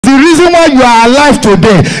reason why you are alive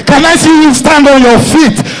today. Can I see you stand on your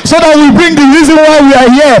feet so that we bring the reason why we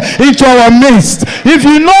are here into our midst? If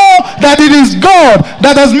you know that it is God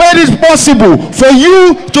that has made it possible for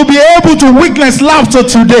you to be able to witness laughter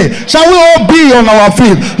today, shall we all be on our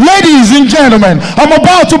feet? Ladies and gentlemen, I'm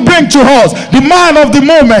about to bring to us the man of the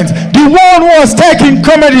moment, the one who has taken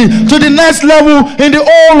comedy to the next level in the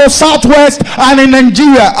whole of Southwest and in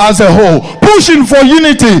Nigeria as a whole, pushing for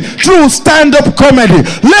unity through stand-up comedy.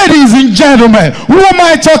 Ladies and gentlemen, who am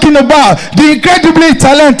I talking about? The incredibly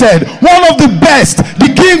talented, one of the best, the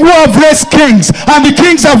king who have raised kings and the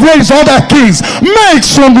kings have raised other kings. Make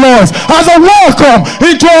some noise as I welcome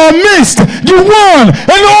into our midst the one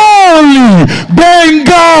and only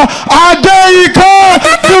Gbenga Adeyinka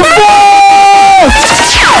D'1st.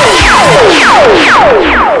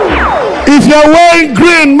 If you're wearing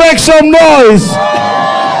green, make some noise.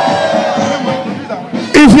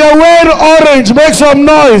 If you're wearing orange, make some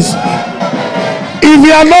noise. If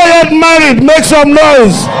you are not yet married, make some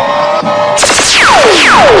noise.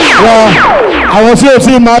 I want you to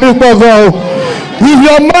see married people. If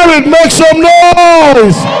you're married, make some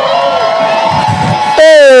noise.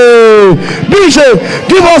 Hey, DJ,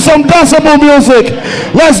 give us some danceable music.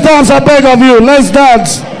 Let's dance, I beg of you. Let's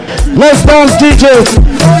dance. Let's dance, DJ.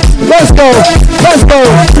 Let's go. Let's go.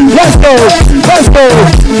 Let's go. Let's go.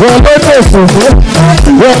 We're no distance.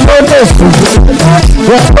 We're no distance.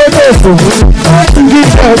 We're no distance.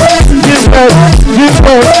 Give us. Give us. Give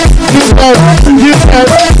us. Give us. Give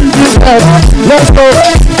us. Give us. Let's go.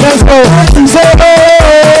 Let's go. Say oh.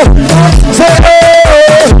 Say oh.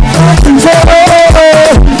 Say oh.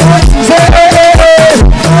 Say oh.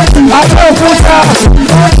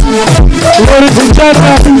 Ladies and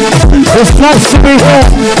gentlemen, it's nice to be here.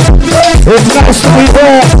 It's nice to be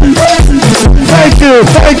here. Thank you,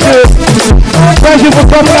 thank you. Thank you for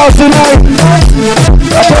coming out tonight.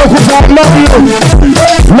 I love you.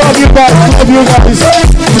 Love you guys, love you guys.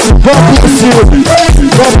 God bless you.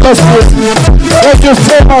 God bless you. Thank you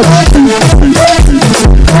so much.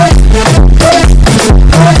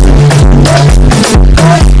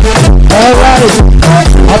 All right.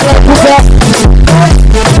 I'm going to put up.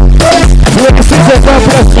 God bless you.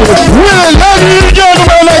 Well, ladies and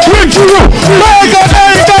gentlemen, like with you, like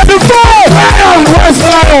Adeyinka D'1st. Lion, where's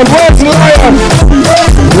Lion? Where's Lion?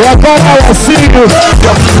 Wakana, I see you.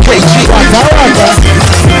 Wakana.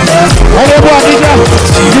 Everybody,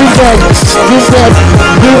 give them.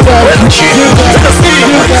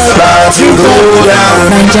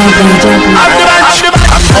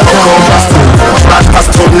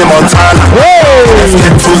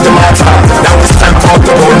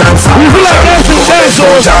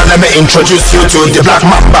 Let me introduce you to the Black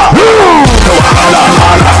Mamba.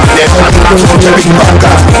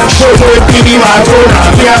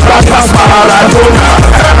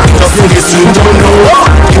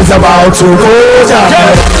 He's about to go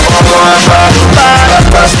down.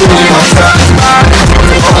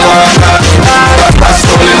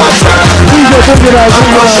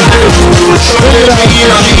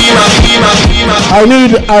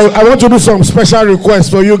 I want to do some special requests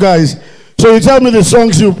for you guys. So you tell me the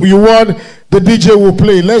songs you want, the DJ will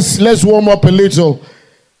play. Let's warm up a little.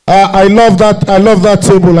 I love that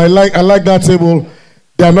table. I like that table.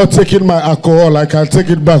 They are not taking my alcohol. I can take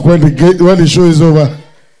it back when the show is over.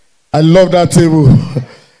 I love that table.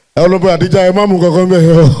 You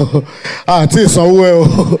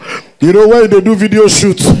know when they do video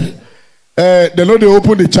shoots, they know they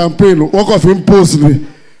open the champagne, walk off impose me.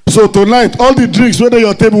 So tonight, all the drinks whether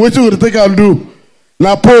your table, what you will take and do?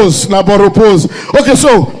 Now pose, now borrow pose. Okay,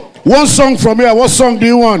 so one song from here. What song do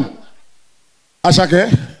you want? Ashake?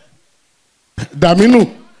 Daminu?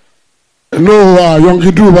 No,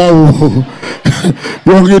 Yongidu.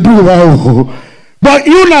 Yongidu. But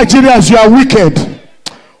you Nigerians, you are wicked.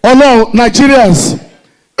 Oh no, Nigerians,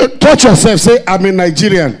 touch yourself. Say, I'm a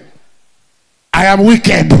Nigerian. I am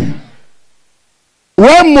wicked.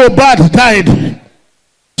 When Mohbad died,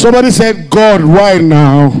 somebody said, God, why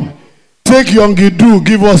now? Take Yongidu,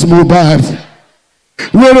 give us Mohbad.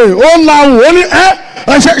 Really? Oh now, only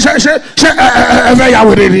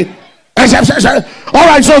all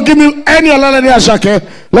right, so give me any Olalade Ashake.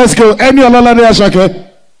 Let's go. Any Olalade Ashake.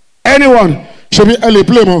 Anyone? Should be early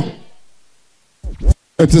play more.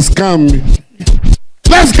 It is calm.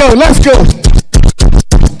 Let's go, let's go.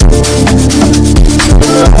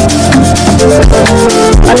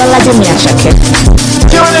 Olalade Ashake.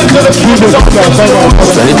 You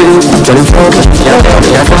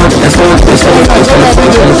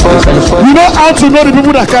know how to know the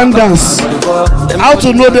people that can dance. How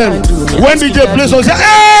to know them. When DJ plays, say,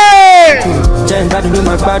 hey!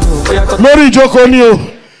 Lori Jokonio.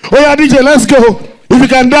 Oh yeah, DJ, let's go. If you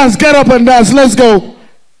can dance, get up and dance. Let's go.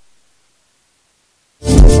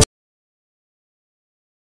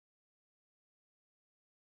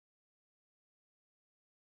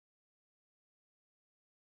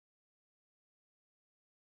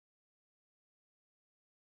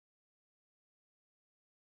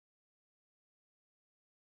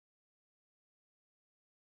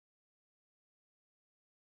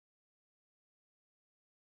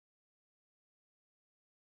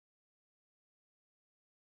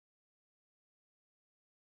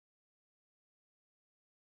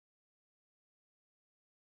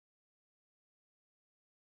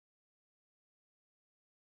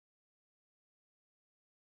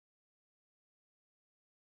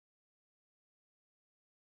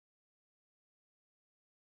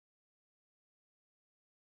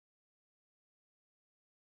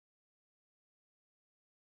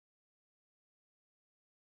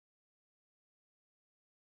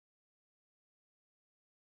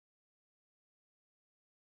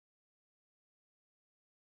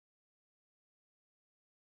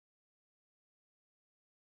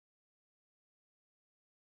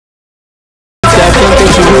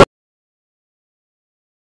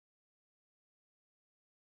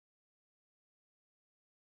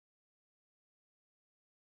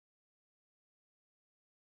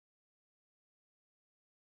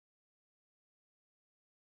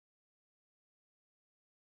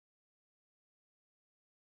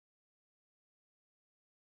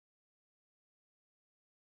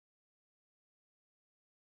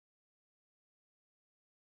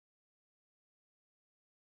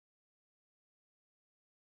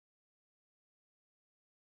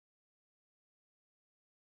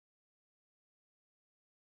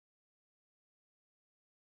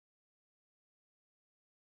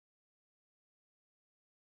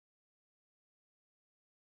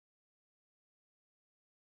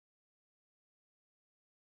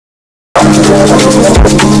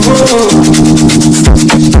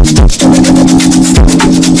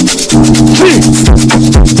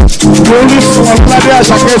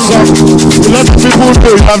 A lot of people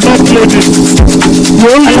do. You have not played it. You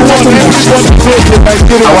only want everyone to play it by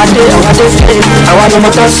doing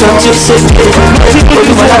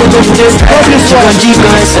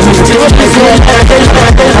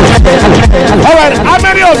Alright, how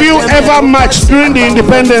many of you ever matched during the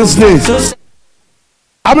Independence Day?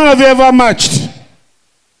 How many of you ever matched?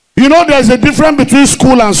 You know there's a difference between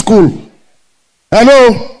school and school.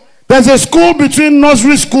 Hello? There's a school between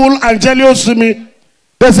nursery school and Jelio Simi.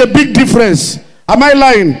 There's a big difference. Am I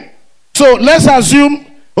lying? So let's assume,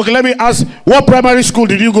 okay, let me ask, what primary school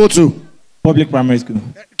did you go to? Public primary school.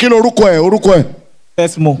 Kilo Urukwe.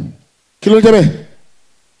 Esmo. Kilo Jebe.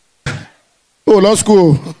 Oh, law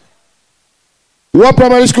school. What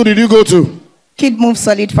primary school did you go to? Kid Move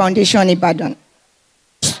Solid Foundation Ibadan.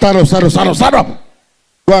 Stand up.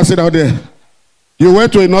 Go and sit down there. You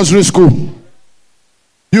went to a nursery school.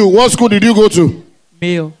 You, what school did you go to?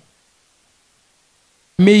 Mayor.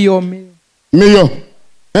 Lord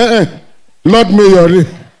Mayor.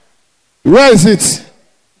 Where is it?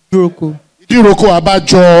 Iroko.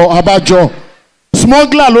 Abajo.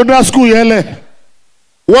 Smuggler, Lodra school, yele.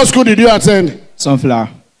 What school did you attend? Sunflower.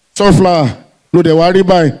 No, they worry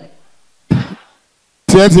by.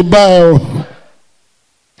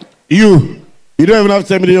 You don't even have to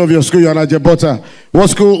tell me the name of your school. You're not Jebota.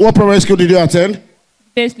 What primary school did you attend?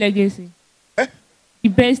 Best legacy. Eh? The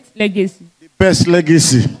best legacy. The best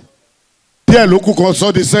legacy. Dear local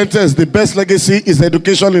consult the sentence. The best legacy is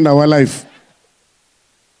education in our life.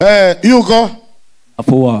 You go.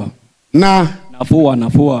 Nafoa.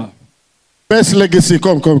 Nafoa. Best legacy.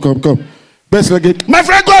 Come. Best legacy. My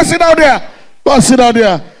friend, go and sit down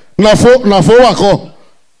there. Nafoa go.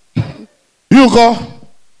 You go.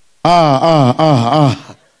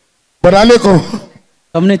 But Aleko.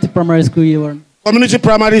 Community primary school you were. Community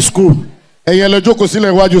primary school. And you're Joko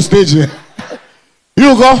Sile Waju stage.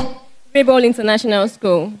 You go? Rayball International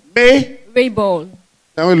School. Rayball.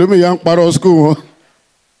 School.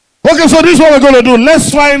 Okay, so this is what we're going to do. Let's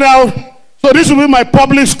find out. So this will be my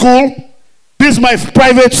public school. This is my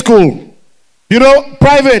private school. You know,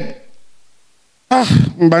 private.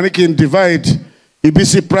 Mbani can divide.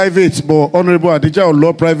 EBC private, but Honorable Adija or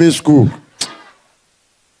law private school.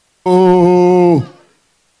 Oh.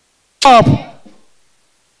 Up.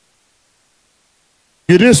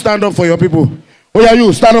 You didn't stand up for your people. Oh yeah,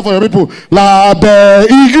 you stand up for your people. La be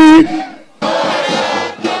igi.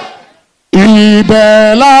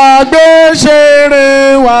 Ibe la be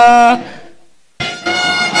sherewa.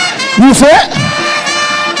 You say?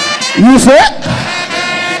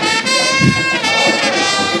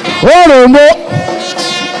 Oh no.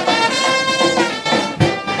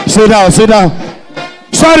 Sit down, sit down.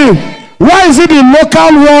 Sorry, why is it the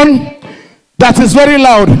local one that is very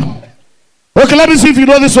loud? Okay, let me see if you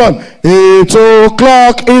know this one. 8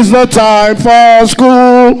 o'clock is the time for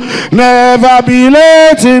school. Never be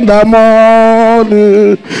late in the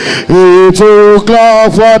morning. 8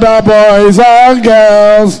 o'clock for the boys and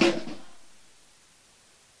girls.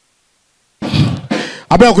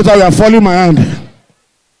 Abeokuta, you are following my hand.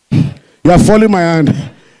 You are following my hand.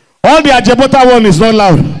 All the Ajebota one is not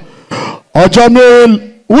loud.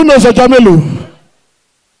 Ojomelu. Who knows Ojomelu?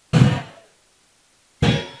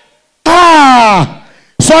 Ah,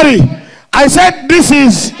 sorry. I said this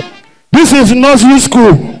is nursery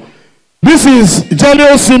school. This is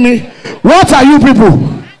Jelly Simi. What are you people?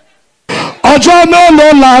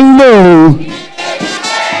 Ojomelu Lalo.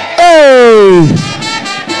 Hey.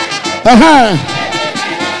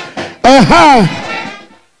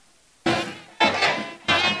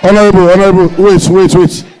 Honorable, wait.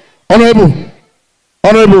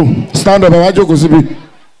 Honorable, stand up.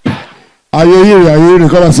 Are you here?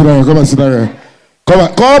 Come and sit down. Come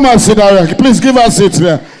and sit down. Please give us seat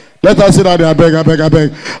there. Let us sit down there. I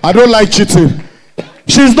beg. I don't like cheating.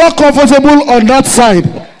 She's not comfortable on that side.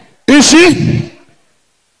 Is she?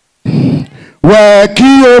 Where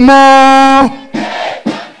Kiyoma?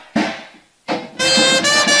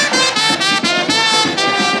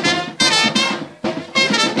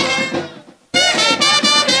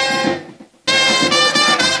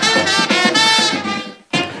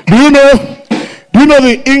 Do you know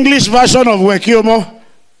the English version of Wekiomo?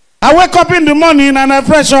 I wake up in the morning and I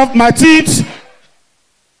brush off my teeth.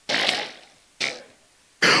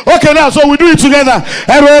 Okay, now, so we do it together.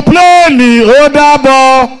 Aeroplane,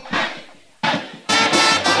 Odabo.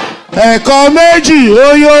 Ekomeji,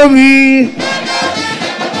 Oyomi.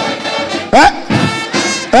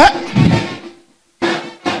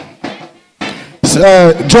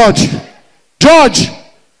 George.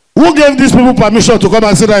 Who gave these people permission to come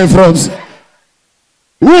and sit down in front?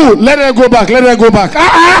 Who? Let them go back. They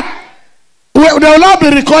will not be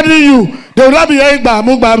recording you. They will not be hearing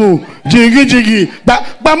Bamu, Jiggy.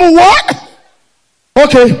 Bamu what?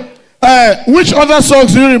 Okay. Which other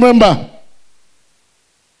songs do you remember?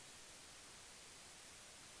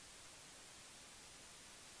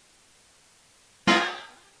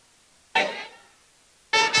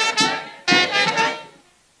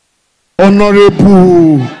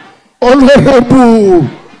 Honorable.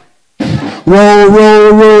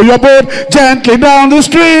 Row your boat gently down the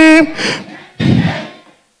stream.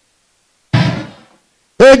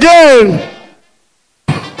 Again.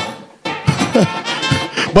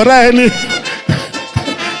 But I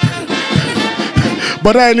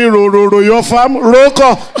only row your farm.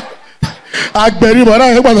 Roko. Agberi, but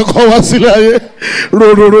I want to call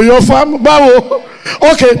row your farm. Bawo.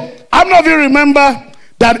 Okay. I'm not even remember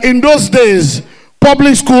that in those days,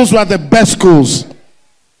 public schools were the best schools.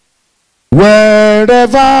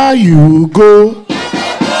 Wherever you go,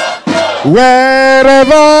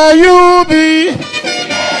 wherever you be,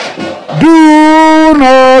 do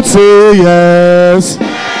not say yes.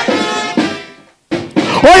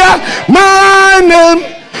 Oh yeah, my name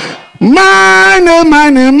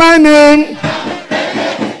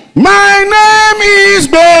is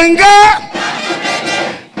Gbenga.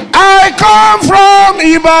 I come from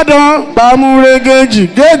Ibadan. Bamure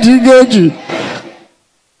Geji.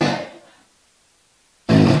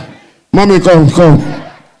 Mommy, come.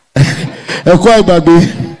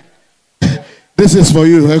 This is for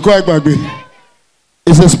you.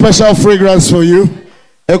 It's a special fragrance for you.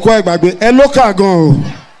 Eloka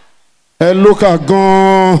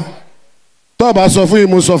gone. Toba suffering,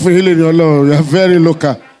 most suffering, you are very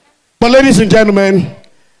local. But ladies and gentlemen,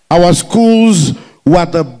 our schools were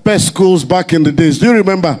the best schools back in the days. Do you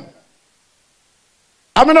remember?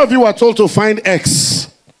 How many of you were told to find X?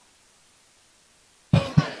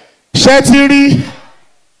 Shetiri,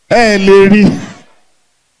 Larry.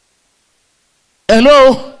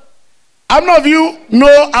 Hello? How many of you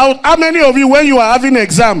know how many of you, when you are having an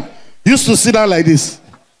exam, used to sit down like this?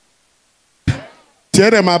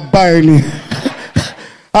 Tell them I'm buying.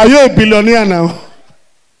 Are you a billionaire now?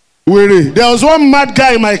 There was one mad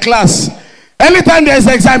guy in my class. Anytime there's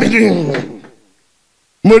an exam,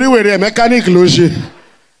 mechanic loge.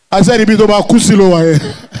 I said,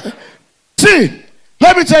 see,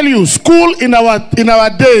 let me tell you, school in our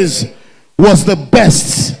days was the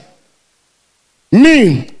best.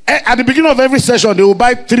 Me, at the beginning of every session, they will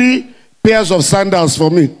buy 3 pairs of sandals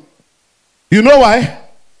for me. You know why?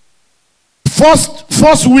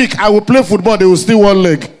 First week, I will play football, they will steal 1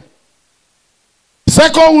 leg.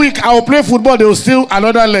 Second week, I will play football, they will steal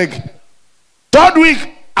another leg. Third week,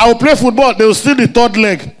 I will play football, they will steal the 3rd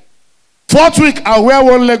leg. 4th week, I'll wear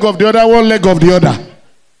one leg of the other, one leg of the other.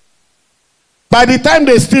 By the time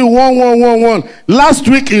they still one. Last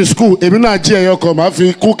week in school,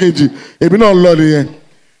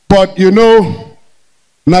 but you know,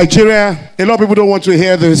 Nigeria, a lot of people don't want to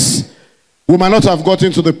hear this. We might not have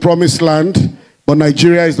gotten to the promised land, but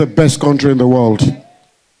Nigeria is the best country in the world.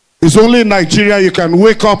 It's only in Nigeria you can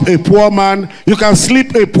wake up a poor man, you can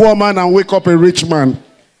sleep a poor man and wake up a rich man.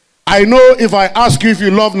 I know if I ask you if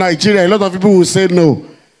you love Nigeria, a lot of people will say no.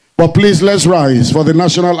 But please, let's rise for the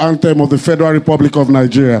national anthem of the Federal Republic of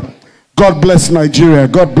Nigeria. God bless Nigeria.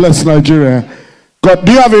 God bless Nigeria. God,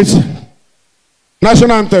 do you have it?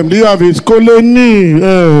 National anthem, do you have it? Koloni,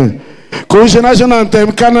 national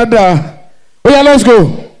anthem, Canada. Oh yeah, let's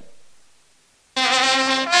go.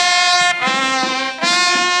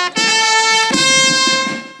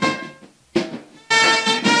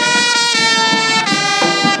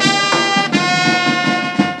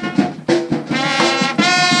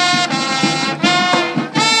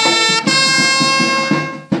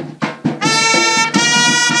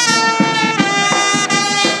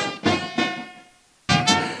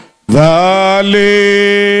 The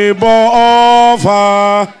labor of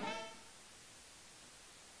her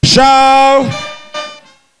shall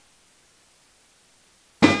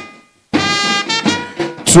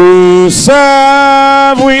to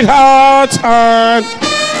serve with heart and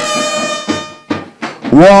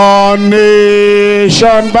one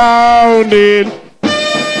nation bound in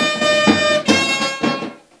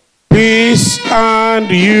peace and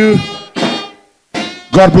you.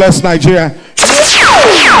 God bless Nigeria.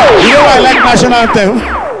 You know why I like national anthem?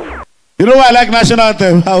 You know why I like national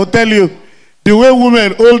anthem? I will tell you. The way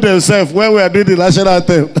women hold themselves when we are doing the national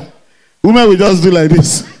anthem. Women will just do like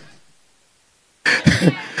this.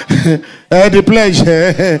 The pledge.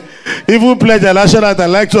 Even pledge a national anthem, I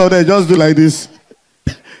like to they just do like this.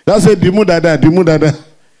 Just say dimu dada.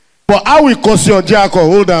 But how we curse your jack or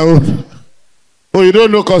hold down? Oh, you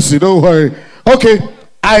don't know curse, don't worry. Okay,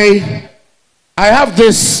 I have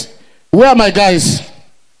this. Where are my guys?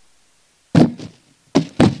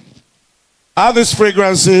 I have these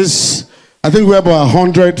fragrances. I think we have about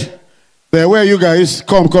 100. There, where are you guys?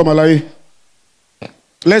 Come, Alai.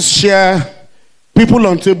 Let's share. People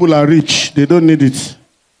on table are rich. They don't need it.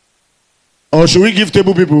 Or should we give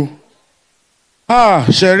table people?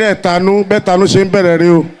 Shere tanu, betanu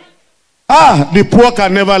shemberere. The poor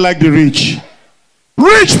can never like the rich.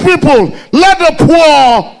 Rich people, let the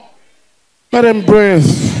poor, let them breathe.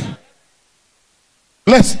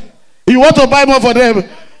 You want to buy more for them?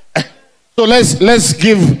 So let's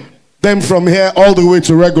give them from here all the way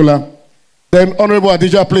to regular. Then Honorable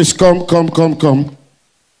Adija, please come.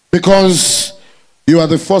 Because you are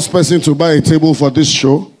the first person to buy a table for this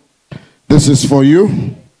show. This is for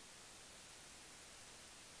you.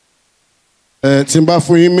 Timba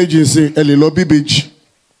for emergency, Elilobi Beach.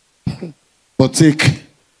 But take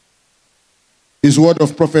his word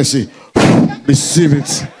of prophecy. Receive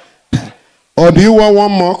it. Or do you want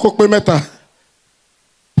one more?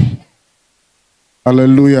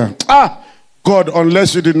 Hallelujah. God,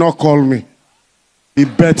 unless you did not call me, he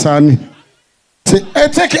better.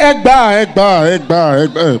 Take egg bar.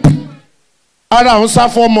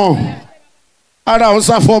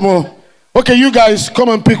 Okay, you guys, come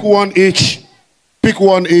and pick one each. Pick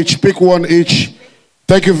one each.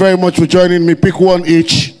 Thank you very much for joining me. Pick one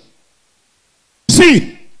each.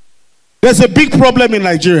 See, there's a big problem in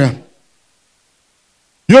Nigeria.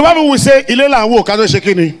 Yoruba will say, Ilela and wo kazo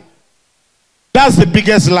shekini. That's the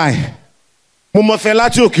biggest lie. There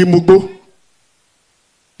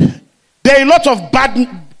are a lot of bad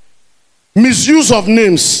misuse of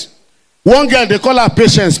names. One girl, they call her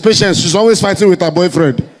Patience. She's always fighting with her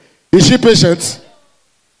boyfriend. Is she patient?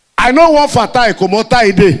 I know one fatai komota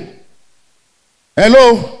ide.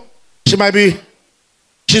 Hello? She might be.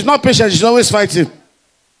 She's not patient. She's always fighting.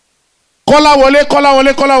 Kola wole.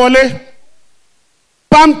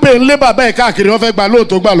 Pampe nle baba e kaakiri wọ́n fẹ́ gba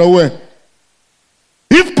lóòótọ́ gbà lọ́wọ́ ẹ̀.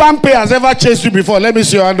 If Pampe has ever chased you before, let me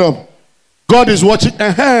see your hand up. God is watching.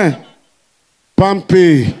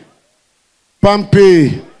 Pampe.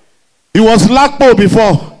 He was Lapo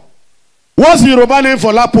before. What's the Yoruba name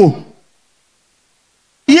for Lapo?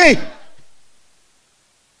 Yeah.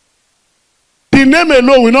 The name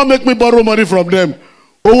alone will not make me borrow money from them.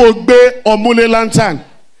 Owogbe Omule Lantern.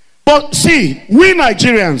 But see, we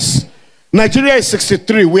Nigerians, Nigeria is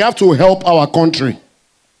 63. We have to help our country.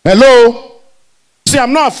 Hello? See,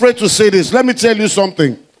 I'm not afraid to say this. Let me tell you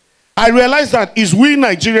something. I realize that it's we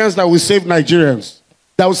Nigerians that will save Nigerians.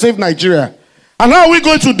 That will save Nigeria. And how are we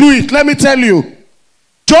going to do it? Let me tell you.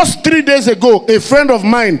 Just 3 days ago, a friend of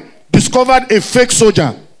mine discovered a fake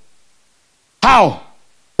soldier. How?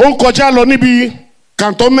 On koja lo nibi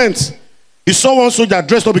cantonment. He saw one soldier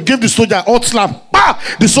dressed up. He gave the soldier a hot slap. Bah!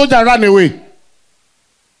 The soldier ran away.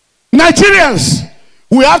 Nigerians,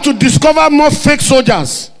 we have to discover more fake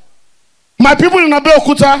soldiers. My people in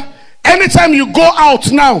Abeokuta, anytime you go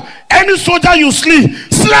out now, any soldier you see,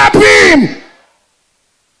 slap him.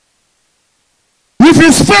 If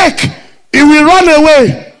it's fake, he will run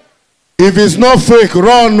away. If it's not fake,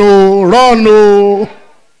 run, oh, run, oh.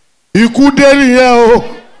 You could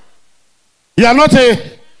here. You are not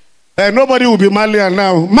nobody will be Malian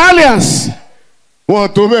now. Malians!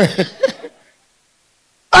 What to me?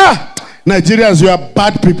 Nigerians, you are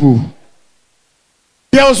bad people.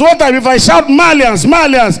 There was one time, if I shout Malians,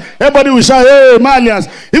 Malians, everybody will shout, hey, Malians.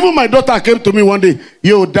 Even my daughter came to me one day,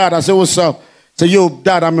 yo, dad. I said, what's up? I said, yo,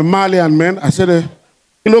 dad, I'm a Malian, man. I said,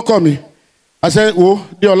 you know, call me. I said, oh,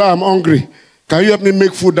 Diola, I'm hungry. Can you help me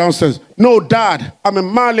make food downstairs? No, dad, I'm a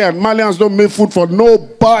Malian. Malians don't make food for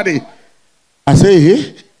nobody. I said,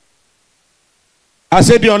 hey? I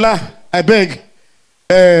said, Diola, I beg,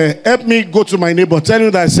 help me go to my neighbor. Tell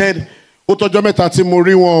him that I said,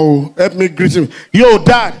 help me greet him. Yo,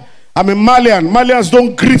 dad, I'm a Malian. Malians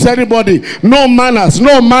don't greet anybody. No manners,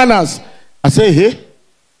 no manners. I say, hey.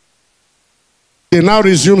 They now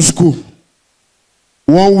resume school.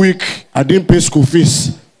 1 week, I didn't pay school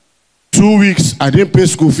fees. 2 weeks, I didn't pay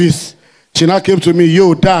school fees. She now came to me,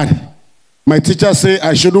 yo, dad, my teacher said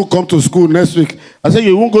I shouldn't come to school next week. I said,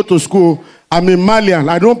 you won't go to school. I'm a Malian.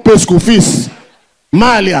 I don't pay school fees.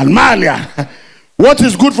 Malian. What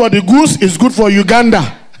is good for the goose is good for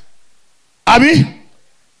Uganda. Abi,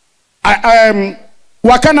 I am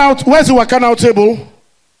working out. Where's the working out table?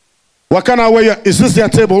 Working out is this their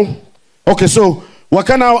table? Okay, so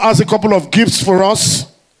working out has a couple of gifts for us.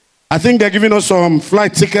 I think they're giving us some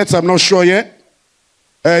flight tickets. I'm not sure yet.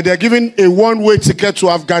 They're giving a one-way ticket to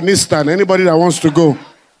Afghanistan. Anybody that wants to go?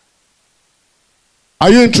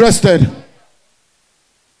 Are you interested?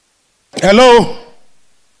 Hello?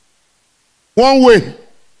 One way.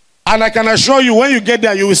 And I can assure you, when you get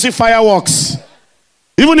there, you will see fireworks.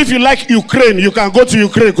 Even if you like Ukraine, you can go to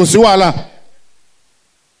Ukraine.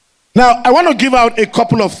 Now, I want to give out a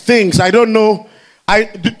couple of things. I don't know.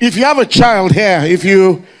 If you have a child here, if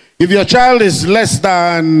your child is less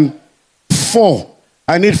than 4,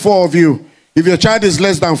 I need 4 of you. If your child is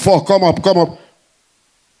less than 4, come up.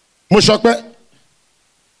 Mushokwe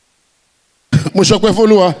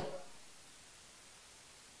Folua.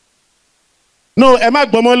 No, Emma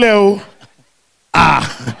Bomoleo.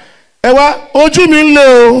 Ewa, ojú mi nle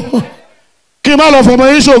o. Kí má lọ fọmọ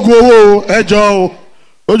yín ṣògùn owó ẹjọ́ o.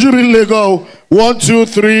 Ojú mi nle go. 1, 2,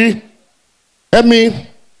 3. Let me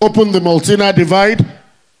open the Maltina divide.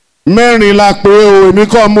 Mẹ́rin la pé o, èmi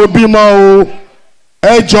kọ́ mo bímọ o.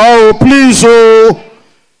 Ẹjọ́ o, please o.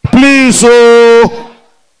 Please o.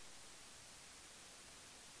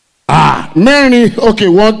 Mẹ́rin. Okay,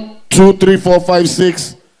 1, 2, 3, 4, 5,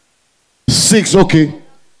 6. 6, okay.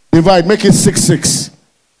 Divide, make it 6, 6.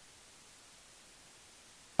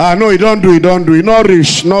 No, you don't do it. Not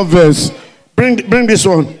rich, not verse. Bring this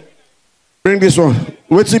one. Bring this one.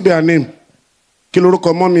 What's it be her name?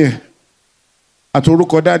 Kiloruko mommy.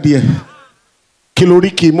 Atoruko daddy.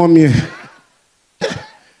 Kiloriki mommy.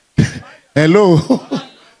 Hello.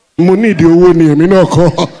 Money the owo ni emi na ko.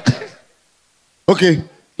 Okay,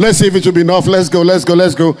 let's see if it will be enough. Let's go.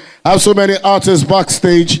 I have so many artists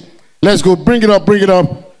backstage. Let's go. Bring it up.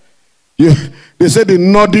 They said the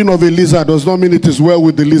nodding of a lizard does not mean it is well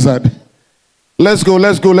with the lizard. Let's go.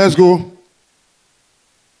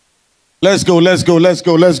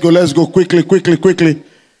 Quickly.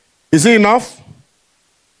 Is it enough?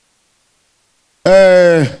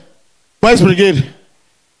 Vice Brigade.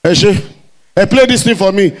 Play this thing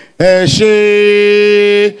for me.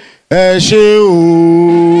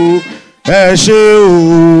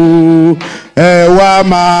 Wa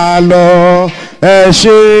ma lọ ẹ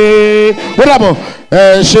ṣé ó dàbọ̀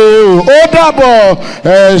ẹ ṣé ó dàbọ̀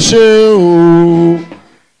ẹ ṣé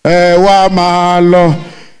wa ma lọ.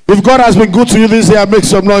 If God has been good to you this year, make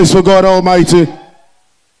some noise for God Almighty.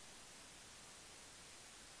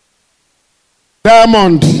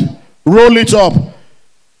 Diamond, roll it up.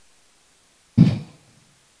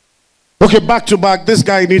 Okay, back to back. This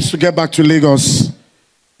guy needs to get back to Lagos.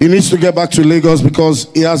 He needs to get back to Lagos because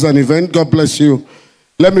he has an event. God bless you.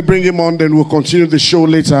 Let me bring him on, then we'll continue the show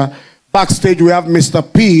later. Backstage, we have Mr.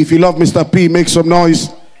 P. If you love Mr. P, make some noise.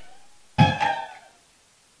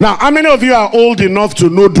 Now, how many of you are old enough to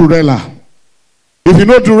know Durella? If you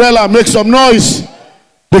know Durella, make some noise.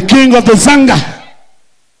 The king of the Zanga.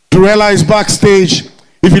 Durella is backstage.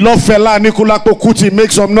 If you love Fela Nikolako Kuti,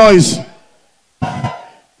 make some noise.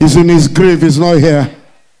 He's in his grave. He's not here.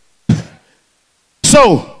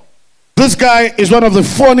 So, this guy is one of the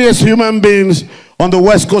funniest human beings on the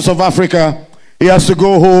west coast of Africa. He has to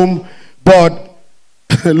go home, but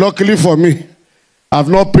luckily for me, I've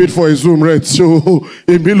not paid for his room rent, so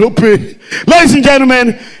he will pay. Ladies and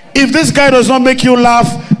gentlemen, if this guy does not make you laugh,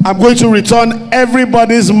 I'm going to return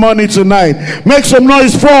everybody's money tonight. Make some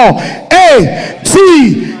noise for A-T-A!